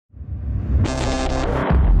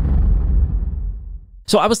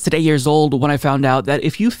So I was today years old when I found out that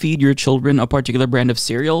if you feed your children a particular brand of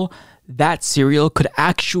cereal, that cereal could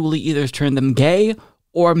actually either turn them gay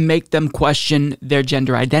or make them question their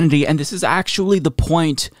gender identity. And this is actually the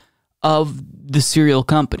point of the cereal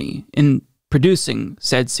company in producing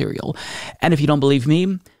said cereal. And if you don't believe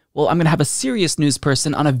me, well, I'm going to have a serious news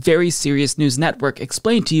person on a very serious news network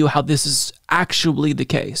explain to you how this is actually the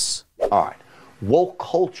case. All right. Woke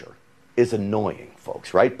culture is annoying,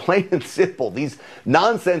 folks, right? Plain and simple. These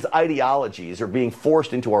nonsense ideologies are being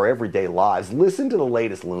forced into our everyday lives. Listen to the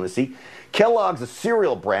latest lunacy. Kellogg's, a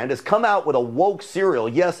cereal brand, has come out with a woke cereal.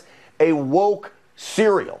 Yes, a woke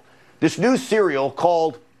cereal. This new cereal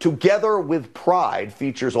called Together with Pride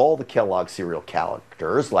features all the Kellogg cereal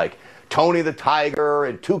characters like Tony the Tiger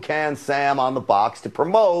and Toucan Sam on the box to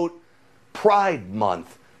promote Pride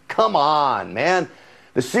Month. Come on, man.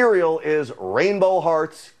 The cereal is rainbow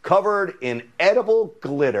hearts covered in edible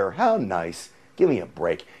glitter. How nice. Give me a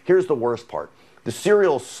break. Here's the worst part. The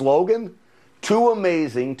cereal's slogan, too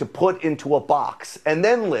amazing to put into a box, and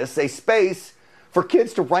then lists a space for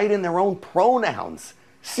kids to write in their own pronouns.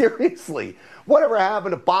 Seriously, whatever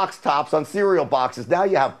happened to box tops on cereal boxes? Now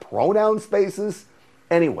you have pronoun spaces?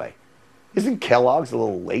 Anyway, isn't Kellogg's a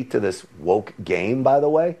little late to this woke game, by the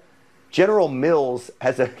way? General Mills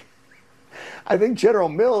has a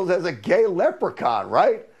gay leprechaun,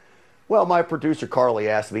 right? Well, my producer Carly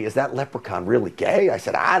asked me, is that leprechaun really gay? I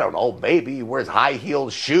said, I don't know, maybe. He wears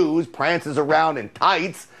high-heeled shoes, prances around in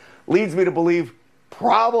tights. Leads me to believe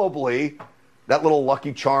probably that little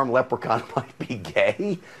Lucky Charm leprechaun might be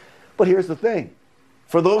gay. But here's the thing.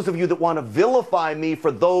 For those of you that want to vilify me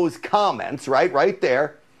for those comments, right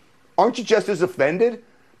there, aren't you just as offended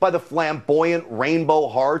by the flamboyant rainbow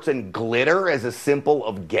hearts and glitter as a symbol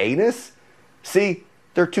of gayness? See,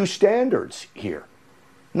 there are two standards here.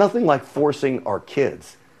 Nothing like forcing our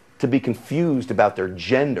kids to be confused about their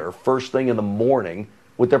gender first thing in the morning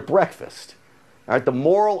with their breakfast. All right, the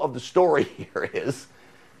moral of the story here is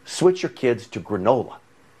switch your kids to granola.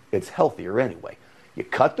 It's healthier anyway. You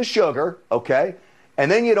cut the sugar, okay?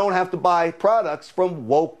 And then you don't have to buy products from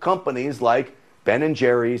woke companies like Ben &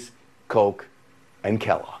 Jerry's, Coke, and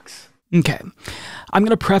Kellogg's. Okay, I'm going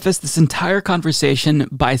to preface this entire conversation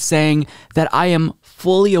by saying that I am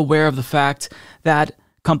fully aware of the fact that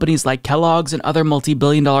companies like Kellogg's and other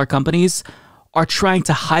multi-billion-dollar companies are trying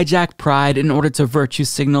to hijack Pride in order to virtue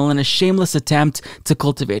signal in a shameless attempt to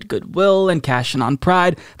cultivate goodwill and cash in on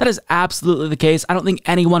Pride. That is absolutely the case. I don't think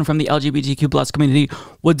anyone from the LGBTQ plus community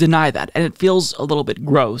would deny that. And it feels a little bit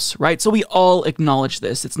gross, right? So we all acknowledge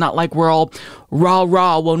this. It's not like we're all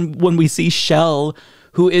rah-rah when we see Shell,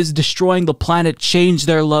 who is destroying the planet, change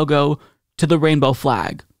their logo to the rainbow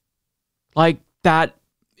flag. Like, that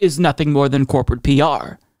is nothing more than corporate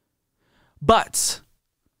PR. But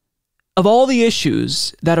of all the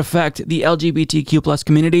issues that affect the LGBTQ plus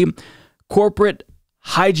community, corporate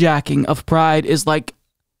hijacking of Pride is like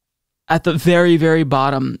at the very, very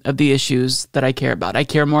bottom of the issues that I care about. I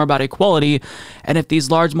care more about equality, and if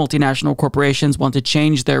these large multinational corporations want to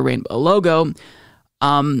change their rainbow logo,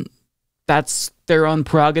 that's their own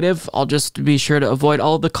prerogative. I'll just be sure to avoid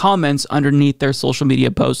all of the comments underneath their social media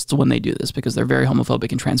posts when they do this, because they're very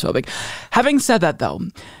homophobic and transphobic. Having said that, though,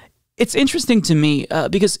 it's interesting to me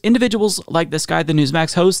because individuals like this guy, the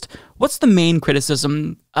Newsmax host, what's the main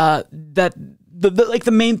criticism that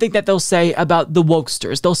the main thing that they'll say about the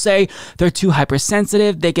wokesters? They'll say they're too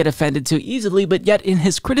hypersensitive, they get offended too easily, but yet in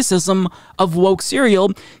his criticism of woke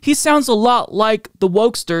cereal, he sounds a lot like the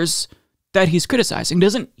wokesters that he's criticizing.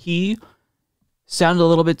 Doesn't he sound a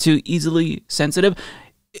little bit too easily sensitive?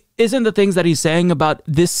 Isn't the things that he's saying about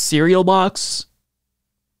this cereal box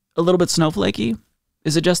a little bit snowflakey?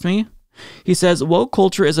 Is it just me? He says, woke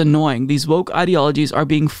culture is annoying. These woke ideologies are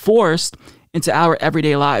being forced into our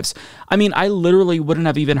everyday lives. I mean, I literally wouldn't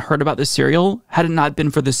have even heard about this cereal had it not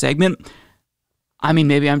been for this segment. I mean,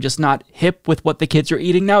 maybe I'm just not hip with what the kids are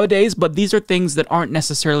eating nowadays, but these are things that aren't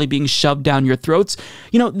necessarily being shoved down your throats.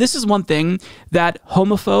 You know, this is one thing that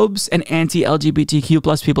homophobes and anti-LGBTQ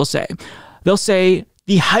plus people say. They'll say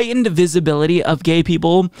the heightened visibility of gay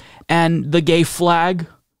people and the gay flag,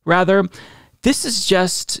 rather, this is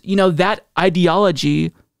just, you know, that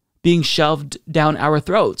ideology being shoved down our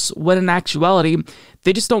throats, when in actuality,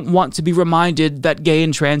 they just don't want to be reminded that gay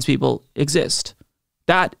and trans people exist.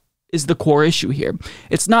 That is the core issue here.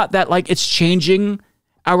 It's not that, like, it's changing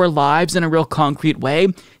our lives in a real concrete way.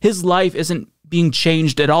 His life isn't being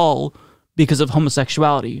changed at all because of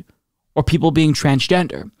homosexuality or people being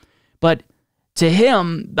transgender. But to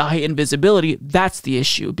him, the heightened visibility, that's the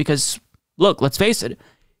issue. Because, look, let's face it,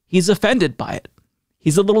 he's offended by it.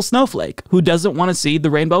 he's a little snowflake who doesn't want to see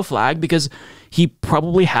the rainbow flag because he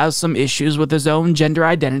probably has some issues with his own gender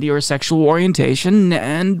identity or sexual orientation.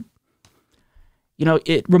 And, you know,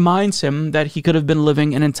 it reminds him that he could have been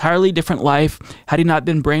living an entirely different life had he not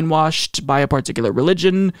been brainwashed by a particular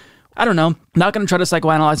religion. I don't know. I'm not going to try to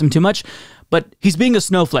psychoanalyze him too much, but he's being a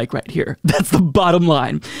snowflake right here. That's the bottom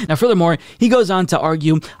line. Now, furthermore, he goes on to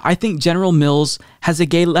argue, I think General Mills has a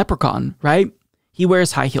gay leprechaun, right? He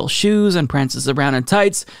wears high heel shoes and prances around in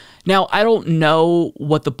tights. Now, I don't know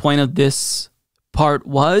what the point of this part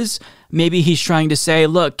was. Maybe he's trying to say,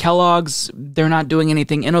 look, Kellogg's, they're not doing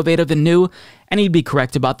anything innovative and new, and he'd be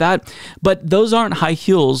correct about that. But those aren't high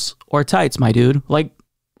heels or tights, my dude. Like,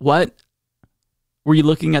 what? Were you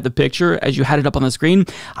looking at the picture as you had it up on the screen?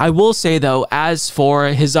 I will say, though, as for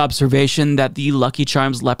his observation that the Lucky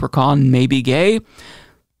Charms leprechaun may be gay,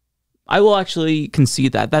 I will actually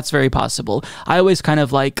concede that. That's very possible. I always kind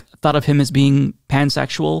of like thought of him as being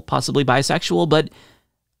pansexual, possibly bisexual, but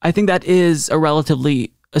I think that is a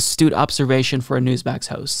relatively astute observation for a Newsmax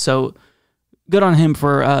host. So good on him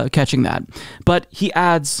for catching that. But he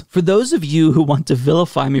adds, for those of you who want to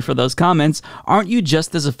vilify me for those comments, aren't you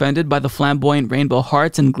just as offended by the flamboyant rainbow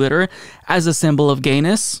hearts and glitter as a symbol of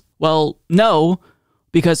gayness? Well, no,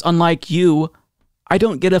 because unlike you, I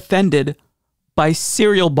don't get offended by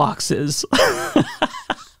cereal boxes.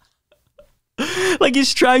 Like,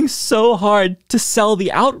 he's trying so hard to sell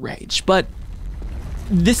the outrage, but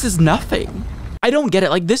this is nothing. I don't get it.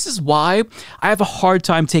 Like, this is why I have a hard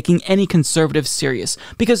time taking any conservative serious,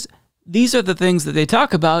 because these are the things that they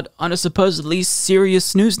talk about on a supposedly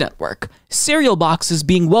serious news network. Cereal boxes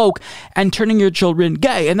being woke and turning your children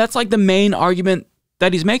gay. And that's like the main argument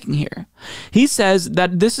that he's making here. He says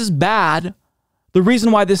that this is bad. The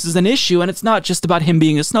reason why this is an issue, and it's not just about him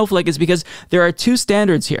being a snowflake, is because there are two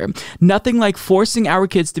standards here. Nothing like forcing our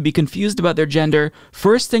kids to be confused about their gender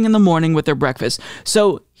first thing in the morning with their breakfast.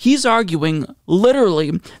 So he's arguing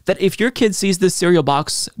literally that if your kid sees this cereal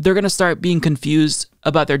box, they're going to start being confused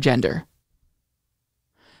about their gender.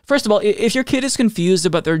 First of all, if your kid is confused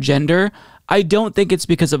about their gender, I don't think it's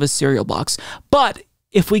because of a cereal box. But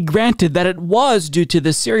if we granted that it was due to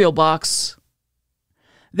the cereal box,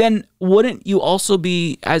 then wouldn't you also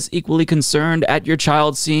be as equally concerned at your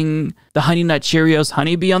child seeing the Honey Nut Cheerios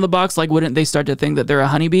honeybee on the box? Like, wouldn't they start to think that they're a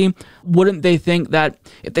honeybee? Wouldn't they think that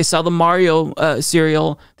if they saw the Mario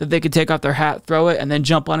cereal, that they could take off their hat, throw it, and then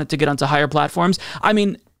jump on it to get onto higher platforms? I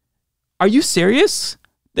mean, are you serious?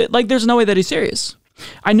 Like, there's no way that he's serious.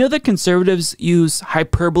 I know that conservatives use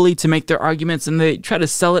hyperbole to make their arguments and they try to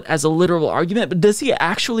sell it as a literal argument, but does he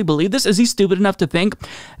actually believe this? Is he stupid enough to think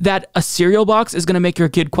that a cereal box is going to make your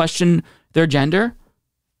kid question their gender?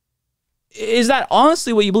 Is that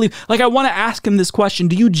honestly what you believe? Like, I want to ask him this question.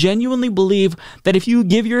 Do you genuinely believe that if you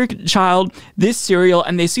give your child this cereal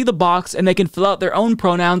and they see the box and they can fill out their own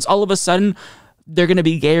pronouns, all of a sudden they're going to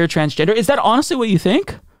be gay or transgender? Is that honestly what you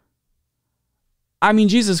think? I mean,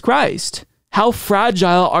 Jesus Christ. How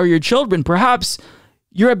fragile are your children? Perhaps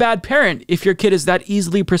you're a bad parent if your kid is that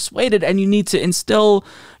easily persuaded and you need to instill,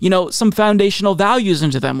 you know, some foundational values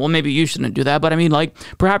into them. Well, maybe you shouldn't do that, but I mean, like,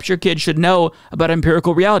 perhaps your kid should know about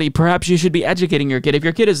empirical reality. Perhaps you should be educating your kid. If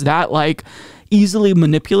your kid is that, like, easily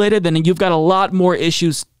manipulated, then you've got a lot more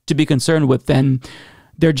issues to be concerned with than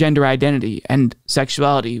their gender identity and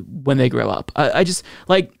sexuality when they grow up. I just,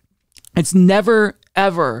 like, it's never,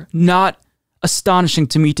 ever not astonishing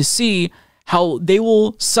to me to see how they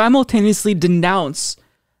will simultaneously denounce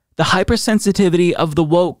the hypersensitivity of the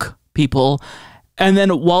woke people, and then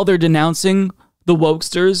while they're denouncing the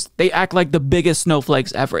wokesters, they act like the biggest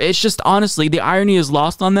snowflakes ever. It's just, honestly, the irony is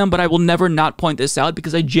lost on them, but I will never not point this out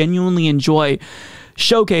because I genuinely enjoy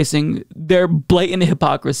showcasing their blatant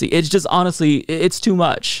hypocrisy. It's just, honestly, it's too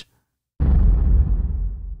much.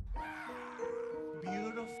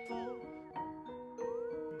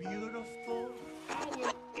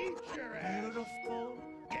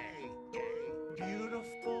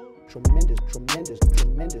 Tremendous, tremendous,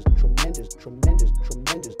 tremendous, tremendous, tremendous,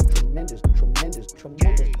 tremendous, tremendous, tremendous, tremendous,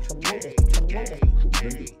 tremendous, tremendous,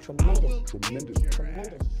 tremendous, tremendous, tremendous,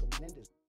 tremendous, tremendous.